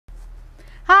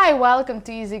Hi, welcome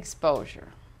to Easy Exposure,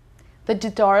 the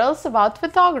tutorials about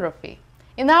photography.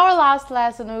 In our last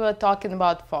lesson we were talking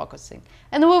about focusing,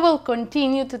 and we will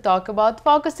continue to talk about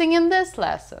focusing in this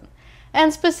lesson.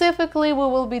 And specifically we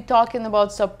will be talking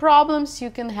about some problems you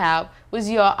can have with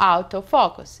your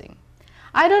autofocusing.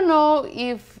 I don't know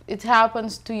if it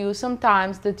happens to you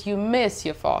sometimes that you miss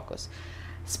your focus.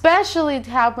 Especially it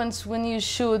happens when you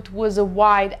shoot with a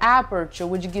wide aperture,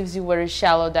 which gives you very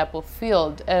shallow depth of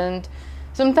field, and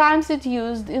sometimes it's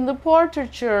used in the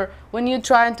portraiture when you're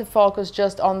trying to focus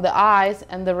just on the eyes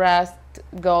and the rest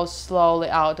goes slowly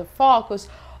out of focus,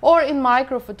 or in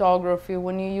microphotography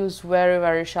when you use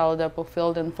very shallow depth of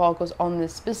field and focus on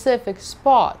this specific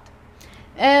spot.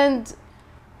 And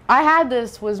I had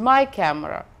this with my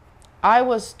camera. I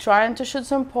was trying to shoot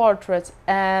some portraits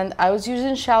and I was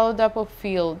using shallow depth of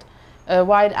field,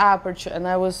 wide aperture, and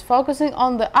I was focusing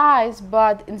on the eyes,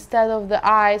 but instead of the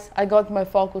eyes I got my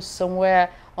focus somewhere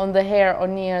on the hair or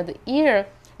near the ear,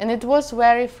 and it was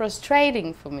very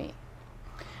frustrating for me.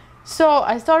 So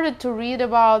I started to read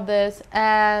about this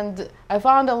and I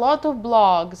found a lot of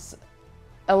blogs,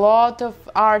 a lot of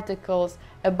articles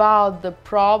about the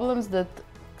problems that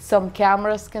some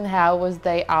cameras can have with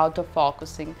their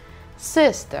autofocusing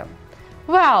system.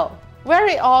 Well,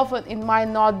 very often it might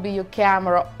not be your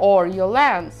camera or your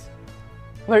lens.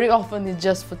 Very often it's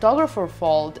just photographer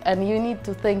fault and you need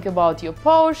to think about your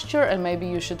posture and maybe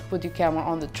you should put your camera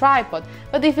on the tripod.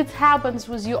 But if it happens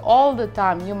with you all the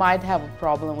time, you might have a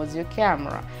problem with your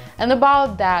camera. And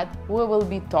about that we will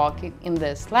be talking in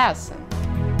this lesson.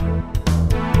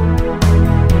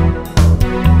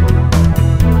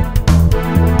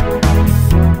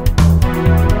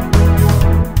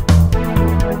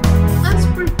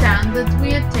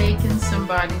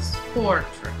 Somebody's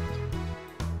portrait.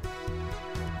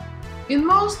 In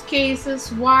most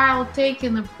cases, while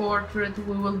taking a portrait,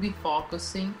 we will be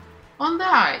focusing on the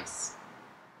eyes.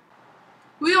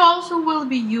 We also will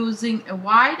be using a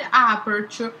wide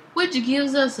aperture, which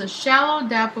gives us a shallow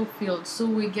depth of field, so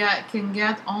we can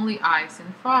get only eyes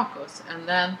in focus, and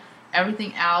then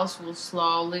everything else will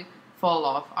slowly fall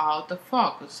off out of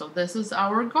focus. So this is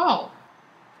our goal.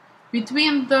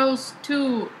 Between those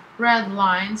two red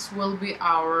lines will be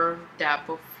our depth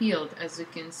of field. As you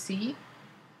can see,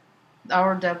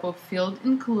 our depth of field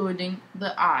including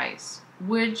the eyes,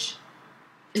 which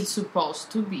it's supposed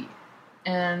to be.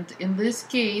 And in this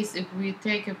case, if we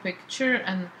take a picture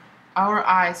and our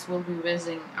eyes will be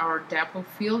visiting our depth of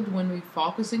field, when we're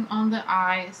focusing on the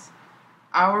eyes,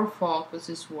 our focus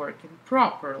is working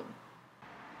properly.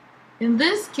 In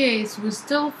this case, we're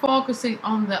still focusing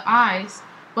on the eyes,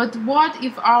 but what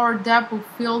if our depth of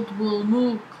field will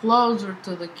move closer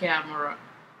to the camera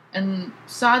and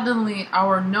suddenly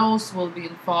our nose will be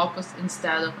in focus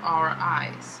instead of our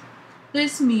eyes?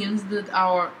 This means that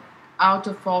our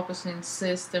autofocusing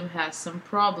system has some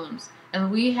problems, and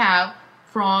we have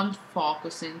front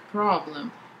focusing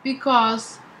problem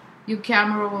because your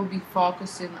camera will be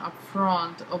focusing up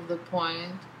front of the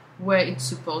point where it's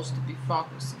supposed to be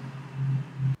focusing.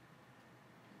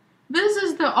 This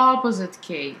is the opposite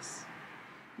case.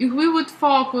 If we would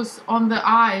focus on the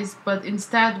eyes, but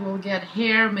instead we'll get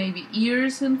hair, maybe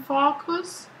ears in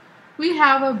focus, we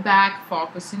have a back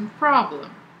focusing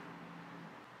problem.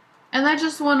 And I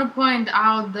just want to point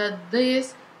out that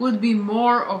this would be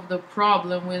more of the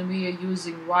problem when we are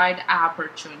using wide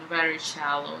aperture and very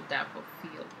shallow depth of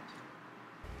field.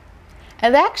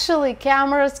 And actually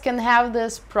cameras can have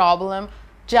this problem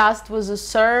just with a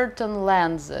certain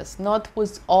lenses, not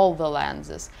with all the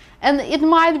lenses. And it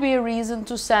might be a reason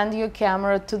to send your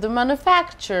camera to the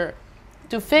manufacturer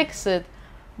to fix it,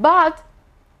 but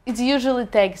it usually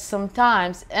takes some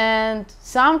time, and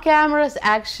some cameras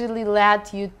actually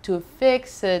let you to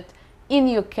fix it in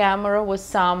your camera with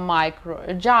some micro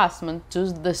adjustment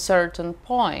to the certain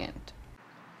point.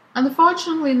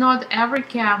 Unfortunately, not every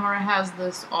camera has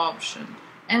this option,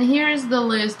 and here is the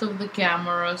list of the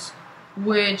cameras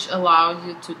which allow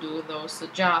you to do those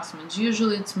adjustments.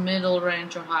 Usually it's middle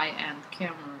range or high-end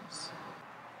cameras.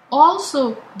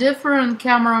 Also, different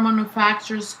camera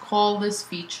manufacturers call this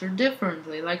feature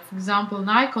differently. Like for example,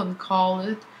 Nikon call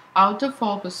it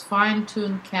autofocus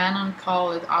fine-tune, Canon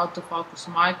call it autofocus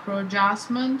micro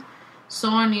adjustment,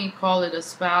 Sony call it a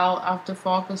spell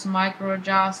autofocus micro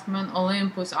adjustment,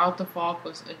 Olympus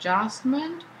autofocus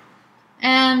adjustment,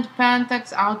 and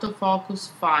Pentax autofocus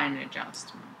fine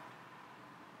adjustment.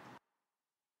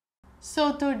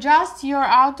 So to adjust your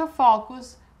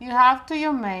autofocus, you have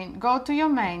to go to your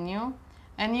menu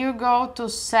and you go to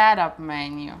setup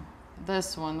menu,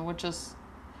 this one, which is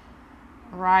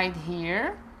right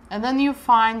here, and then you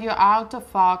find your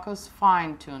autofocus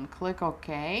fine-tune. Click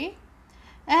OK.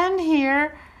 And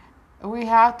here we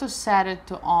have to set it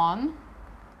to on.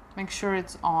 Make sure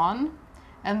it's on.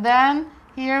 And then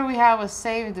here we have a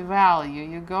saved value.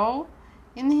 You go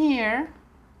in here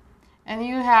and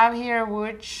you have here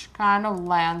which kind of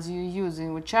lens you're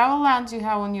using. Whichever lens you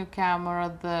have on your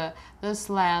camera, this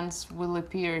lens will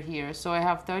appear here. So I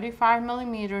have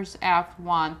 35mm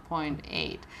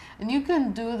f1.8. And you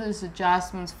can do these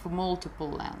adjustments for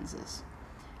multiple lenses.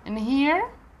 And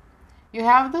here you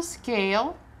have the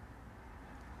scale.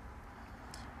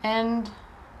 And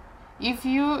if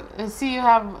you see, you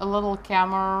have a little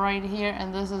camera right here,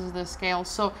 and this is the scale.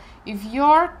 So if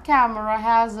your camera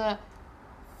has a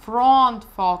front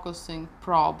focusing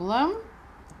problem,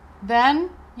 then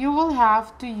you will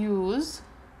have to use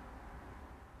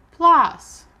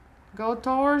plus. Go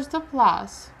towards the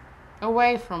plus,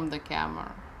 away from the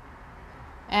camera.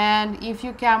 And if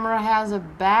your camera has a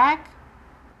back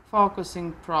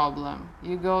focusing problem,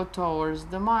 you go towards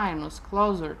the minus,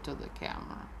 closer to the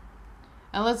camera.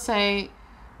 And let's say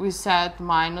we set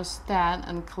 -10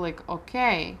 and click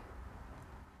OK.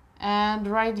 And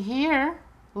right here,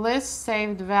 list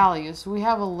saved values. We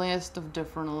have a list of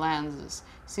different lenses.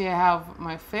 See, I have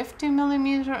my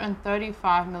 50mm and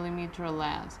 35mm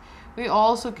lens. We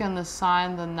also can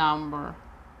assign the number.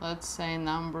 Let's say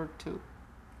number 2.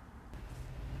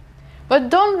 But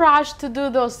don't rush to do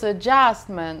those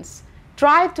adjustments.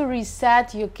 Try to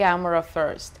reset your camera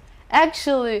first.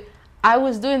 Actually, I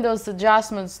was doing those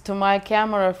adjustments to my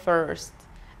camera first.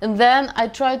 And then I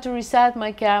tried to reset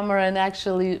my camera and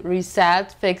actually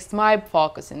fixed my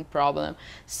focusing problem.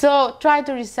 So try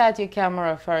to reset your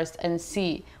camera first and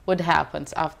see what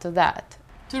happens after that.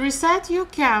 To reset your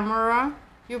camera,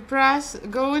 you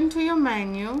go into your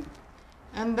menu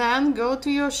and then go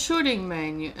to your shooting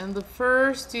menu. And the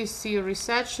first you see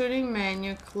reset shooting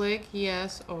menu, click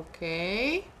yes,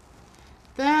 okay.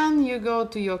 Then you go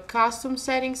to your custom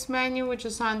settings menu, which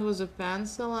is assigned with a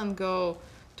pencil, and go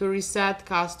to reset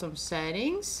custom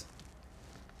settings.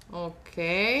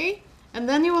 Okay. And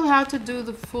then you will have to do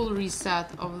the full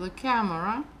reset of the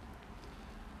camera,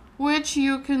 which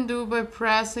you can do by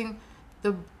pressing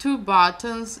the 2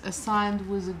 buttons assigned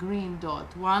with a green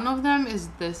dot. One of them is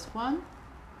this one,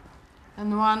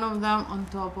 and one of them on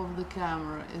top of the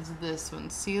camera is this one.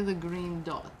 See the green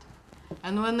dot?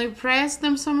 And when you press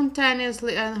them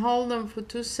simultaneously and hold them for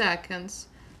 2 seconds,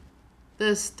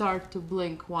 they start to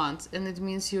blink once, and it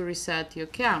means you reset your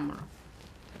camera.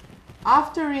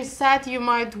 After reset, you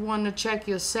might want to check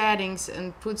your settings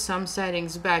and put some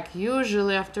settings back.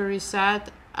 Usually after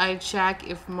reset, I check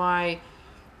if my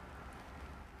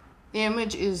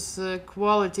image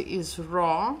quality is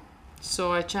raw.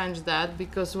 So I changed that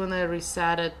because when I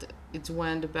reset it, it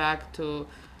went back to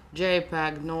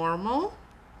JPEG normal.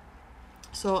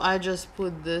 So I just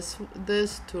put this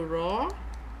to raw.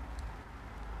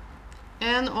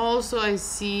 And also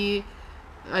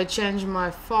I changed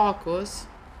my focus.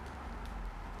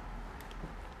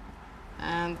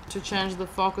 And to change the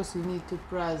focus, you need to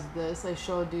press this. As I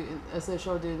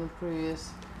showed you in the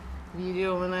previous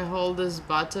video, when I hold this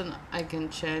button, I can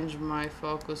change my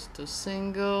focus to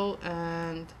single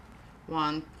and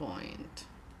 1 point.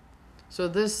 So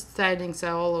these settings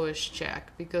I always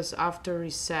check, because after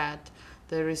reset,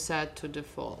 they reset to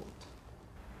default.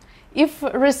 If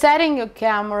resetting your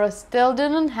camera still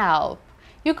didn't help,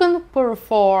 you can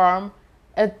perform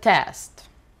a test.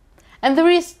 And there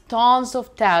is tons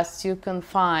of tests you can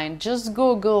find. Just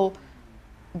Google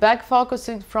back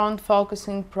focusing, front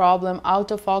focusing problem,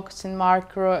 autofocusing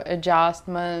macro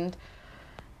adjustment,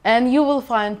 and you will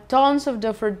find tons of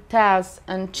different tests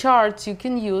and charts you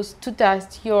can use to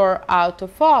test your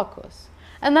autofocus.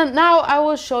 And then now I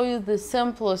will show you the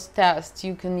simplest test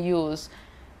you can use,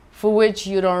 for which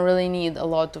you don't really need a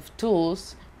lot of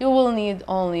tools. You will need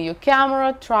only your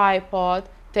camera, tripod,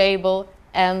 table,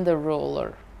 and the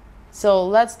ruler. So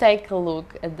let's take a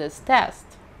look at this test.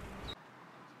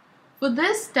 For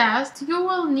this test, you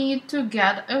will need to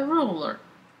get a ruler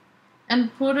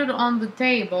and put it on the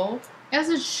table as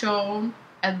it's shown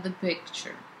at the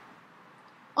picture.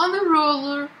 On the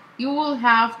ruler, you will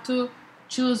have to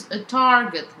choose a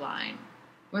target line.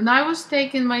 When I was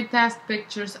taking my test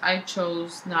pictures, I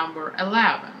chose number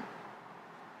 11.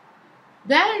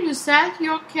 Then you set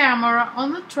your camera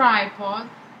on the tripod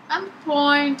and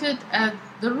point it at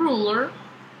the ruler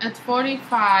at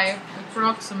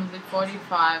approximately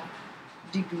 45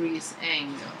 degrees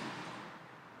angle.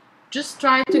 Just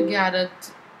try to get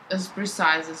it as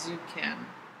precise as you can.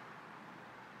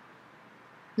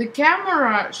 The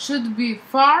camera should be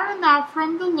far enough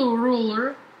from the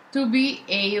ruler to be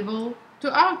able to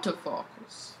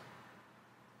autofocus.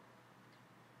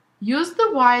 Use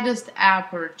the widest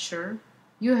aperture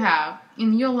you have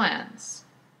in your lens.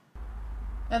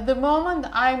 At the moment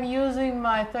I'm using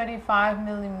my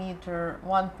 35mm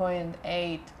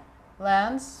 1.8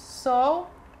 lens, so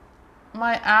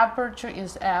my aperture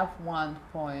is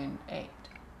f1.8.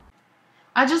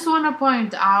 I just want to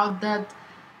point out that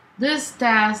this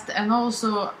test and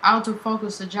also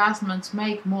autofocus adjustments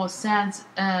make more sense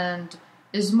and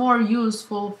is more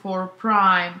useful for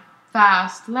prime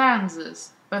fast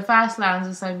lenses. By fast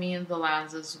lenses I mean the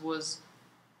lenses with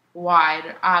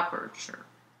wide aperture,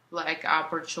 like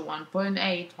aperture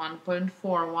 1.8, 1.4,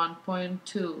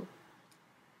 1.2,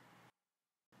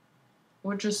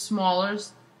 which is smaller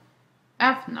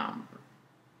f number.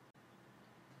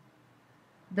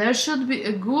 There should be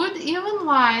a good even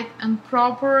light and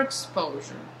proper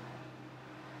exposure.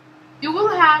 You will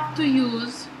have to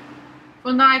use,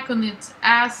 for Nikon it's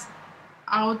S/IF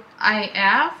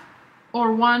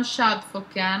or one shot for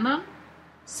Canon,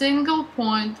 single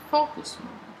point focus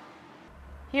mode.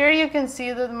 Here you can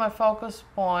see that my focus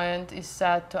point is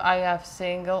set to IF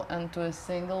single and to a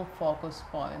single focus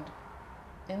point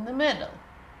in the middle.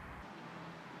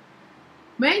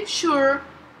 Make sure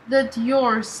that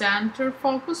your center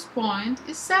focus point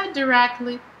is set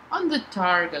directly on the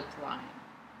target line.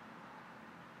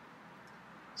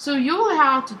 So you will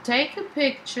have to take a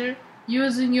picture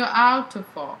using your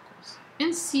autofocus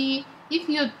and see if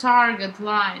your target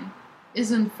line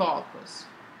is in focus.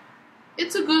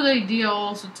 It's a good idea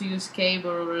also to use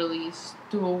cable release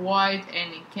to avoid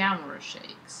any camera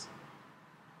shakes.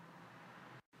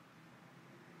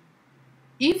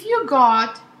 If you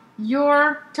got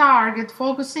your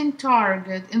focusing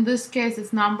target, in this case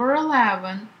it's number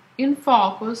 11, in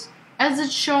focus as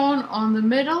it's shown on the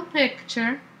middle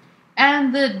picture,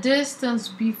 and the distance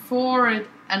before it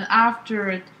and after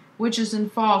it, which is in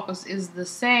focus, is the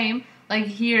same, like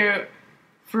here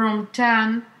from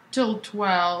 10 till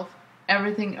 12,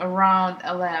 everything around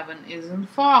 11 is in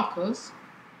focus,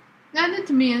 then it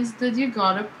means that you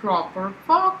got a proper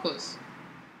focus.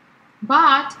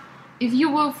 But if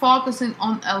you were focusing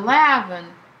on 11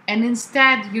 and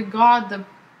instead you got the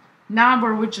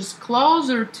number which is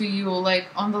closer to you, like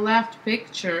on the left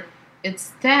picture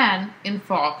it's 10 in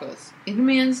focus, it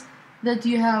means that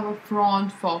you have a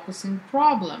front focusing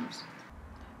problems.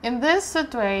 In this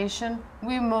situation,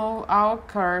 we move our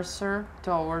cursor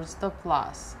towards the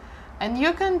plus. And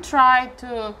you can try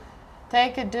to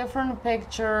take different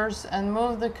pictures and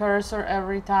move the cursor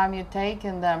every time you take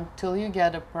in them till you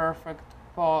get a perfect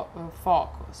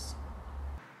focus.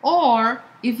 Or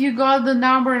if you got the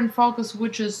number in focus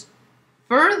which is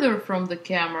further from the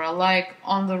camera, like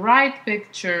on the right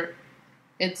picture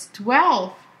it's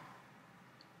 12,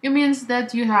 it means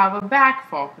that you have a back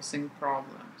focusing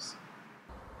problems.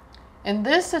 In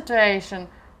this situation,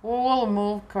 we will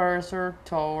move cursor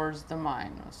towards the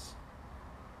minus.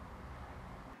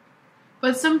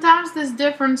 But sometimes this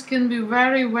difference can be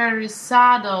very, very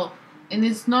subtle, and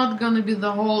it's not going to be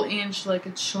the whole inch like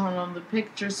it's shown on the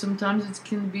picture. Sometimes it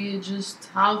can be just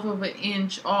half of an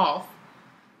inch off.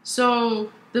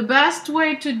 So the best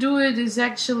way to do it is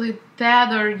actually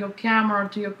tether your camera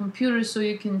to your computer so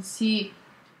you can see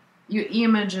your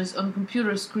images on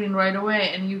computer screen right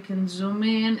away, and you can zoom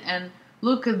in and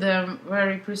look at them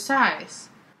very precise.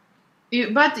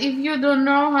 But if you don't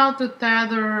know how to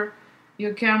tether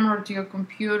your camera to your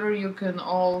computer, you can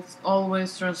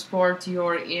always transport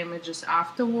your images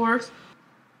afterwards,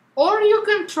 or you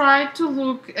can try to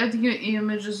look at your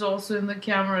images also in the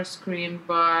camera screen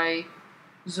by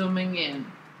zooming in.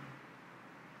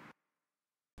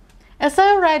 As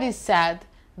I already said,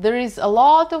 there is a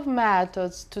lot of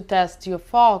methods to test your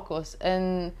focus,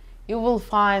 and you will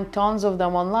find tons of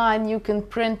them online. You can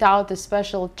print out the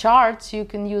special charts you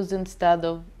can use instead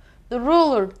of the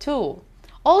ruler too.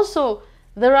 Also,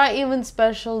 there are even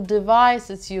special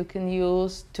devices you can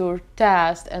use to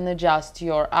test and adjust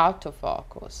your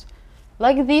autofocus,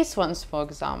 like these ones, for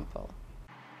example.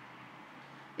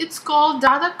 It's called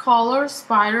Datacolor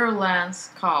Spider Lens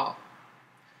Cuff.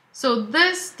 So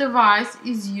this device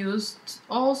is used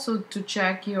also to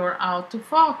check your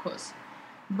autofocus.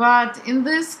 But in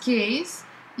this case,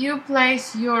 you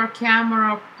place your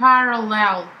camera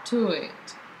parallel to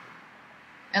it.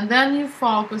 And then you're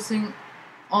focusing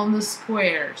on the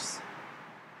squares.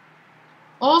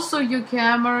 Also, your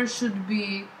camera should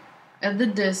be at the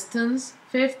distance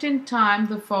 15 times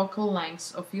the focal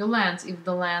length of your lens if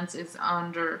the lens is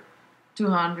under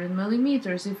 200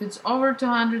 millimeters. If it's over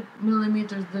 200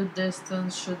 millimeters, the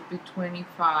distance should be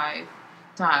 25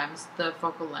 times the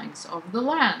focal length of the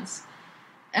lens.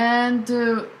 And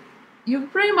you're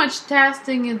pretty much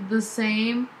testing it the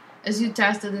same as you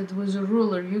tested it with a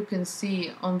ruler. You can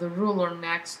see on the ruler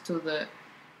next to the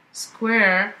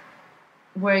square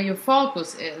where your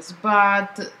focus is,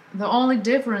 but the only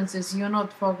difference is you're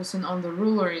not focusing on the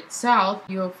ruler itself,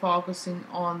 you're focusing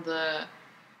on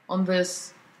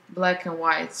this black and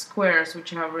white squares,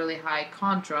 which have really high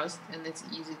contrast, and it's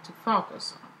easy to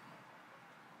focus on.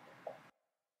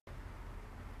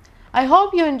 I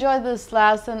hope you enjoyed this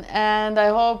lesson, and I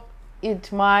hope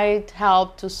it might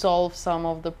help to solve some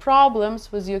of the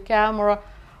problems with your camera,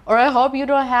 or I hope you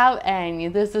don't have any.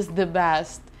 This is the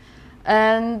best.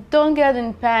 And don't get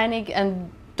in panic,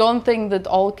 and don't think that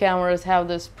all cameras have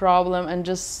this problem, and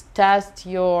just test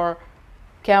your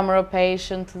camera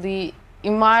patiently. It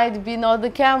might be not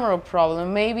the camera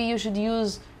problem. Maybe you should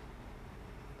use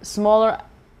smaller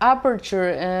aperture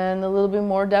and a little bit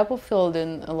more depth of field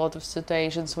in a lot of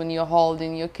situations when you're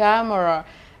holding your camera,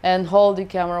 and hold the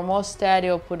camera more steady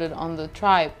or put it on the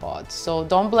tripod. So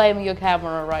don't blame your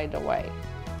camera right away.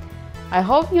 I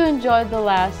hope you enjoyed the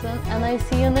lesson, and I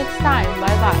see you next time. Bye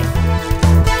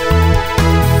bye.